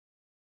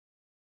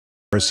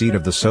Receipt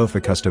of the sofa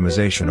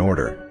customization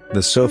order.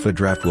 The sofa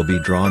draft will be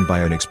drawn by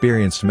an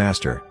experienced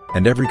master,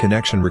 and every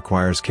connection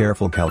requires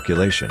careful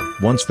calculation.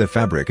 Once the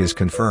fabric is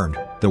confirmed,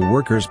 the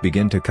workers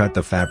begin to cut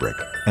the fabric,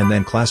 and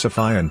then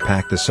classify and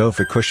pack the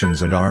sofa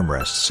cushions and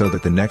armrests so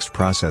that the next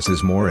process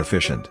is more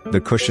efficient. The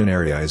cushion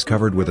area is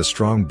covered with a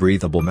strong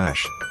breathable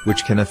mesh,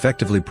 which can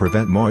effectively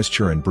prevent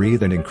moisture and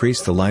breathe and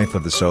increase the life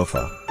of the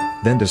sofa.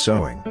 Then to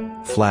sewing.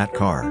 Flat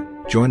car.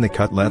 Join the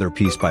cut leather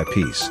piece by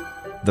piece.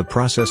 The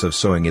process of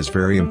sewing is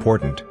very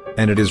important,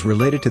 and it is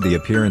related to the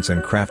appearance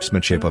and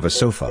craftsmanship of a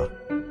sofa.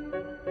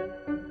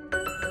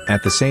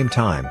 At the same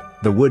time,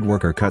 the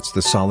woodworker cuts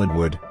the solid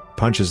wood,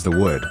 punches the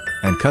wood,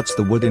 and cuts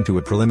the wood into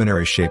a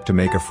preliminary shape to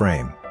make a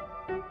frame.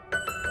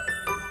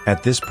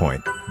 At this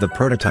point, the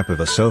prototype of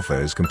a sofa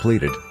is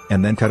completed,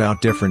 and then cut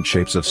out different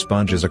shapes of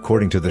sponges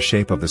according to the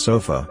shape of the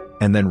sofa,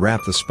 and then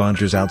wrap the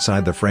sponges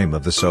outside the frame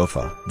of the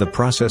sofa. The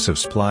process of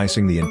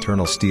splicing the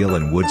internal steel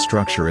and wood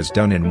structure is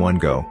done in one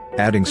go,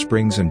 adding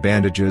springs and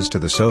bandages to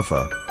the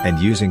sofa, and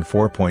using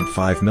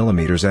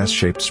 4.5mm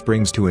S-shaped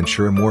springs to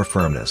ensure more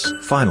firmness.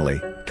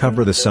 Finally,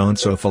 cover the sewn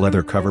sofa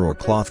leather cover or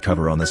cloth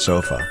cover on the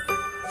sofa.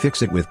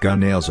 Fix it with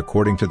gun nails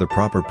according to the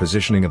proper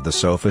positioning of the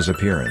sofa's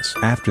appearance.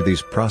 After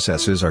these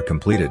processes are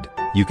completed,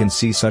 you can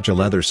see such a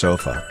leather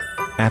sofa.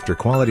 After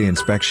quality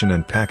inspection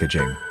and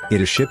packaging, it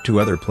is shipped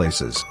to other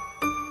places.